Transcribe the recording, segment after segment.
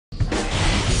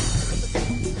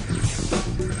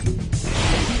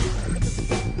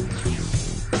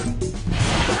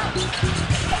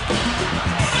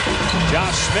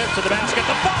Smith to the basket.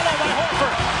 The follow by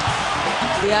Horford.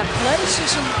 The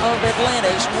athleticism of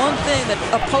Atlanta is one thing that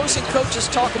opposing coaches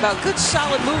talk about. Good,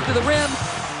 solid move to the rim.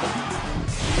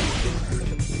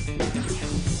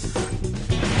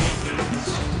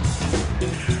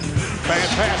 Bad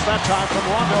pass that time from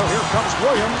Rondo. Here comes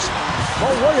Williams.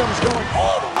 Oh, Williams going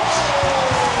all the way.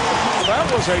 That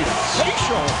was a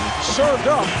facial served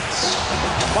up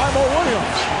by Mo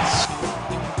Williams.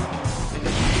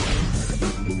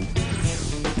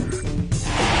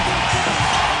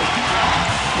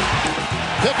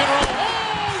 Pick and roll.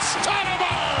 Oh,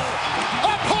 stoppable!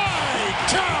 A play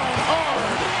down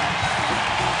hard.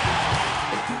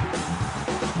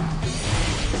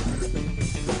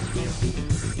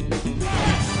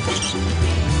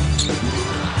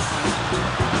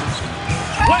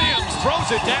 Williams throws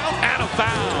it down and a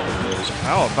foul.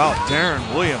 How about Darren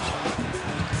Williams?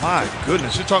 My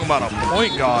goodness, you're talking about a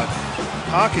point guard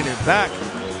cocking it back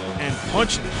and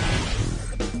punching it.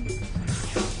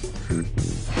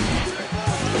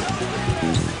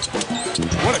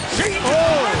 What a change of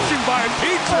direction by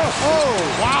Pizza. Oh,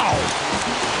 wow.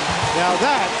 Now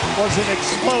that was an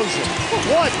explosion.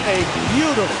 What a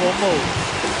beautiful move.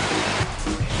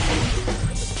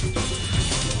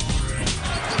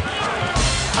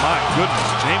 My goodness,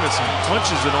 Jamison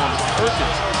punches it on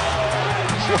Perkins.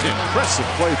 What an impressive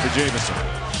play for Jamison.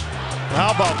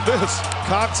 How about this?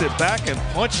 Cocks it back and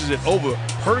punches it over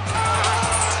Perkins.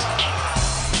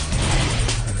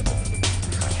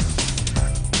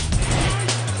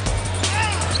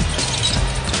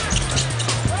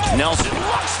 Nelson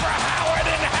looks for Howard,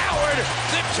 and Howard,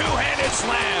 the two-handed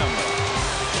slam.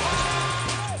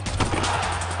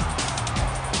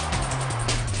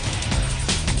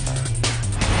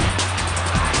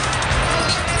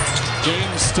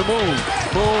 James to move.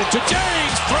 Move to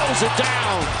James, throws it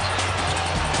down.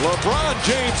 LeBron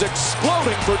James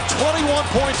exploding for 21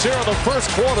 points here in the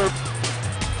first quarter.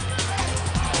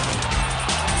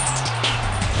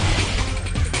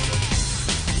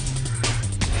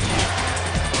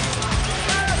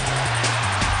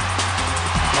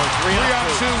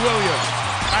 Williams.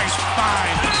 Nice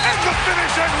find. And the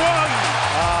finish at one.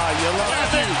 You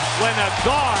love it when a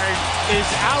guard is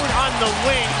out on the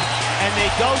wing and they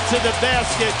go to the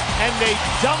basket and they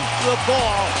dunk the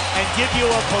ball and give you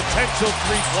a potential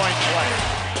three-point play.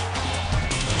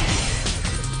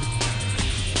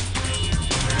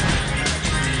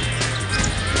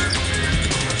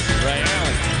 Ray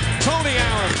Allen. Tony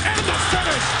Allen. And the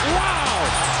finish. Wow.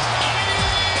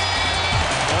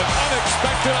 An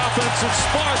unexpected offensive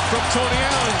spark from Tony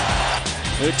Allen.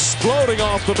 Exploding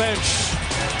off the bench.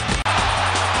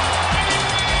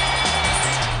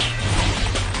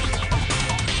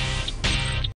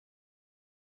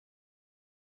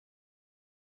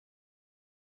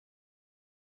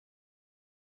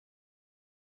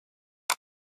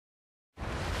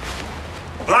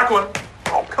 Black one.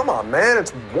 Oh, come on, man.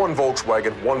 It's one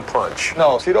Volkswagen, one punch.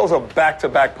 No, see, those are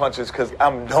back-to-back punches because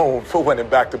I'm known for winning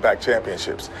back-to-back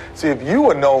championships. See, if you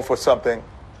were known for something,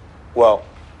 well,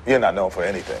 you're not known for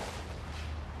anything.